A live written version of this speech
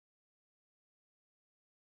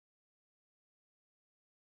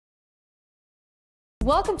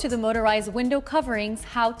Welcome to the Motorized Window Coverings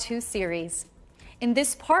How-To series. In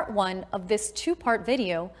this part 1 of this 2-part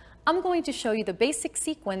video, I'm going to show you the basic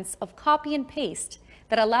sequence of copy and paste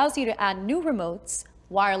that allows you to add new remotes,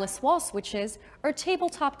 wireless wall switches, or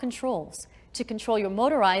tabletop controls to control your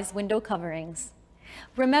motorized window coverings.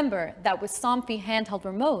 Remember that with Somfy handheld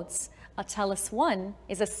remotes, a TELUS 1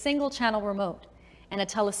 is a single-channel remote, and a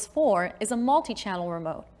TELUS 4 is a multi-channel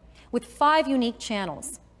remote with 5 unique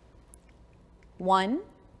channels. 1,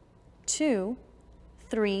 2,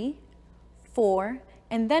 3, 4,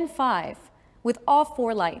 and then 5, with all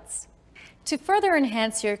 4 lights. To further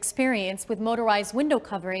enhance your experience with motorized window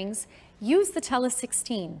coverings, use the TELUS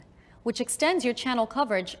 16, which extends your channel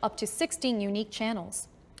coverage up to 16 unique channels.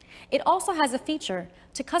 It also has a feature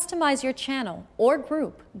to customize your channel or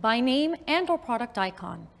group by name and/or product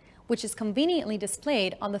icon, which is conveniently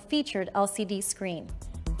displayed on the featured LCD screen.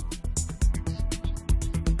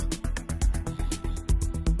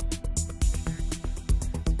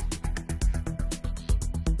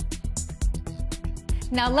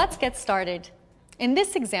 Now let's get started. In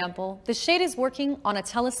this example, the shade is working on a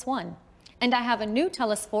TELUS 1, and I have a new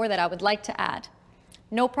TELUS 4 that I would like to add.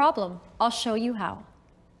 No problem, I'll show you how.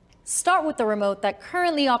 Start with the remote that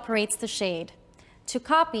currently operates the shade. To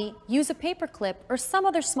copy, use a paperclip or some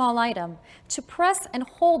other small item to press and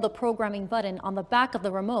hold the programming button on the back of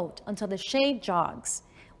the remote until the shade jogs,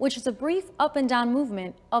 which is a brief up and down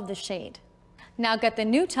movement of the shade. Now get the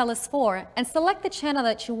new TELUS 4 and select the channel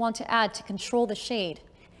that you want to add to control the shade.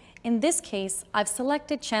 In this case, I've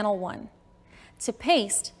selected channel 1. To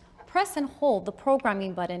paste, press and hold the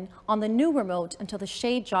programming button on the new remote until the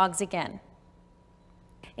shade jogs again.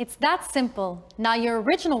 It's that simple. Now your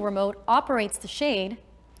original remote operates the shade,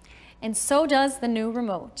 and so does the new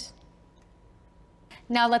remote.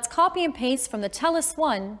 Now let's copy and paste from the TELUS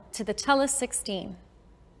 1 to the TELUS 16.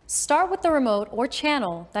 Start with the remote or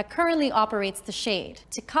channel that currently operates the shade.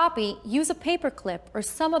 To copy, use a paperclip or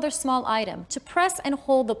some other small item to press and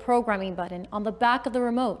hold the programming button on the back of the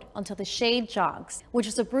remote until the shade jogs, which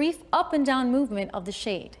is a brief up and down movement of the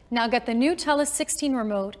shade. Now get the new TELUS 16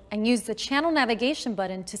 remote and use the channel navigation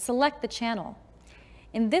button to select the channel.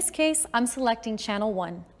 In this case, I'm selecting channel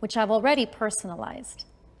 1, which I've already personalized.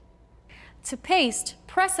 To paste,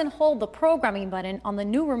 press and hold the programming button on the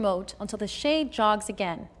new remote until the shade jogs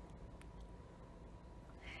again.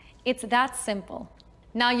 It's that simple.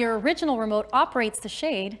 Now your original remote operates the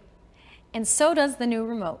shade, and so does the new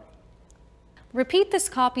remote. Repeat this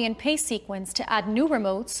copy and paste sequence to add new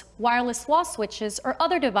remotes, wireless wall switches, or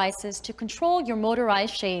other devices to control your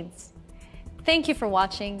motorized shades. Thank you for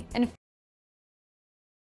watching, and